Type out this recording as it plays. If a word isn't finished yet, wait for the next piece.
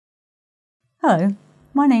Hello,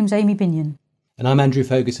 my name's Amy Binion. And I'm Andrew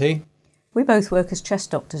Fogarty. We both work as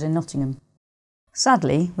chest doctors in Nottingham.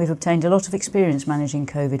 Sadly, we've obtained a lot of experience managing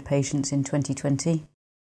COVID patients in 2020.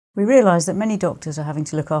 We realise that many doctors are having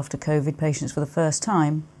to look after COVID patients for the first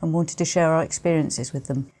time and wanted to share our experiences with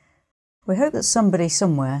them. We hope that somebody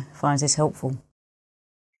somewhere finds this helpful.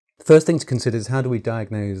 The first thing to consider is how do we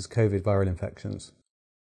diagnose COVID viral infections?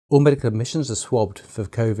 All medical admissions are swabbed for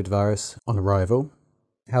COVID virus on arrival.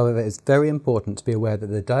 However, it's very important to be aware that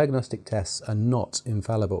the diagnostic tests are not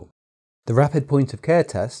infallible. The rapid point of care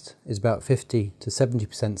test is about 50 to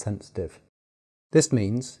 70% sensitive. This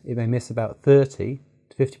means it may miss about 30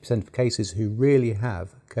 to 50% of cases who really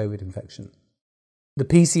have COVID infection. The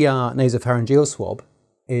PCR nasopharyngeal swab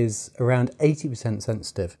is around 80%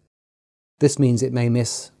 sensitive. This means it may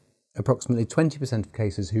miss approximately 20% of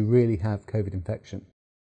cases who really have COVID infection.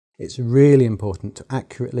 It's really important to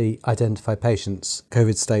accurately identify patients'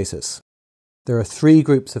 COVID status. There are three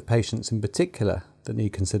groups of patients in particular that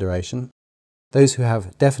need consideration: those who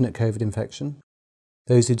have definite COVID infection,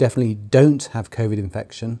 those who definitely don't have COVID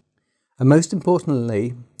infection, and most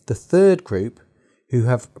importantly, the third group who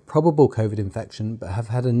have probable COVID infection but have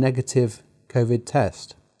had a negative COVID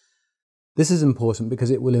test. This is important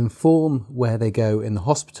because it will inform where they go in the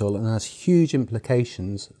hospital and has huge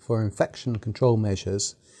implications for infection control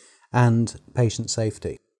measures and patient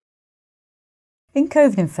safety. In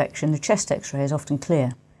COVID infection, the chest X-ray is often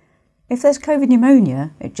clear. If there's COVID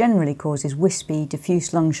pneumonia, it generally causes wispy,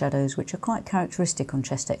 diffuse lung shadows which are quite characteristic on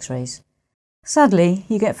chest X-rays. Sadly,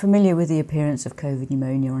 you get familiar with the appearance of COVID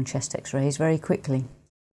pneumonia on chest X-rays very quickly.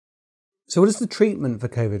 So what is the treatment for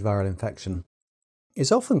COVID viral infection?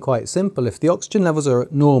 It's often quite simple. If the oxygen levels are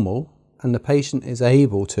normal and the patient is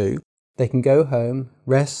able to, they can go home,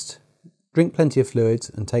 rest, drink plenty of fluids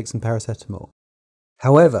and take some paracetamol.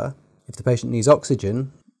 However, if the patient needs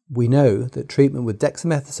oxygen, we know that treatment with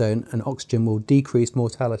dexamethasone and oxygen will decrease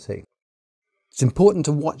mortality. It's important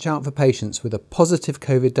to watch out for patients with a positive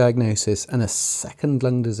COVID diagnosis and a second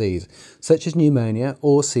lung disease, such as pneumonia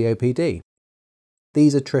or COPD.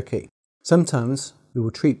 These are tricky. Sometimes we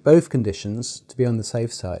will treat both conditions to be on the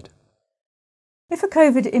safe side. If a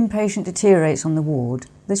COVID inpatient deteriorates on the ward,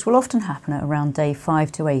 this will often happen at around day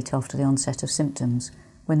 5 to 8 after the onset of symptoms,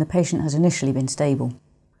 when the patient has initially been stable.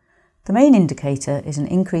 The main indicator is an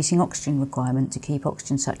increasing oxygen requirement to keep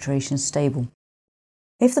oxygen saturation stable.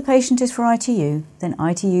 If the patient is for ITU, then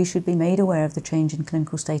ITU should be made aware of the change in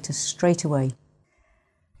clinical status straight away.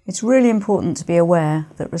 It's really important to be aware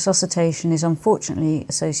that resuscitation is unfortunately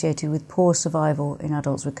associated with poor survival in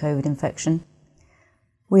adults with COVID infection.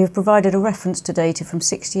 We have provided a reference to data from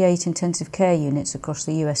 68 intensive care units across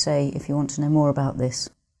the USA if you want to know more about this.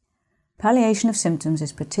 Palliation of symptoms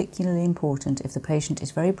is particularly important if the patient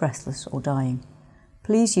is very breathless or dying.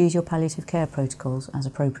 Please use your palliative care protocols as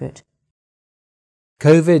appropriate.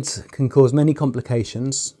 COVID can cause many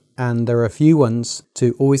complications, and there are a few ones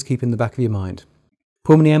to always keep in the back of your mind.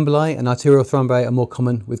 Pulmonary emboli and arterial thrombi are more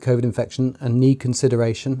common with COVID infection and need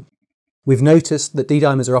consideration. We've noticed that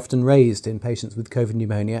D-dimers are often raised in patients with COVID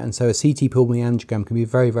pneumonia, and so a CT pulmonary angiogram can be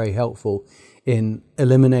very, very helpful in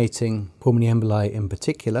eliminating pulmonary emboli in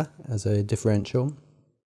particular as a differential.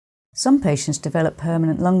 Some patients develop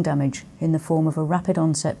permanent lung damage in the form of a rapid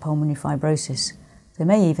onset pulmonary fibrosis. They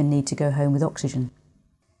may even need to go home with oxygen.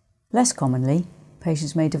 Less commonly,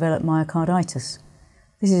 patients may develop myocarditis.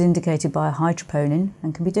 This is indicated by a high troponin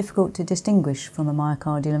and can be difficult to distinguish from a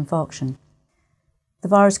myocardial infarction. The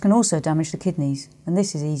virus can also damage the kidneys, and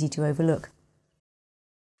this is easy to overlook.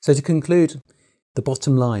 So to conclude, the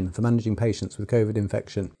bottom line for managing patients with COVID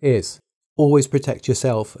infection is always protect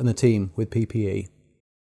yourself and the team with PPE.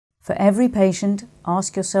 For every patient,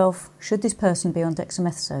 ask yourself, should this person be on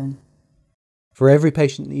dexamethasone? For every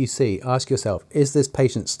patient that you see, ask yourself, is this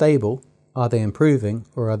patient stable? Are they improving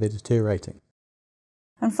or are they deteriorating?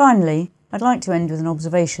 And finally, I'd like to end with an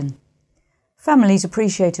observation. Families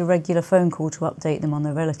appreciate a regular phone call to update them on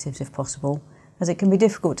their relatives if possible, as it can be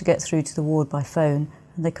difficult to get through to the ward by phone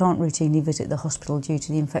and they can't routinely visit the hospital due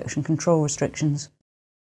to the infection control restrictions.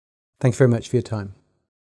 Thanks very much for your time.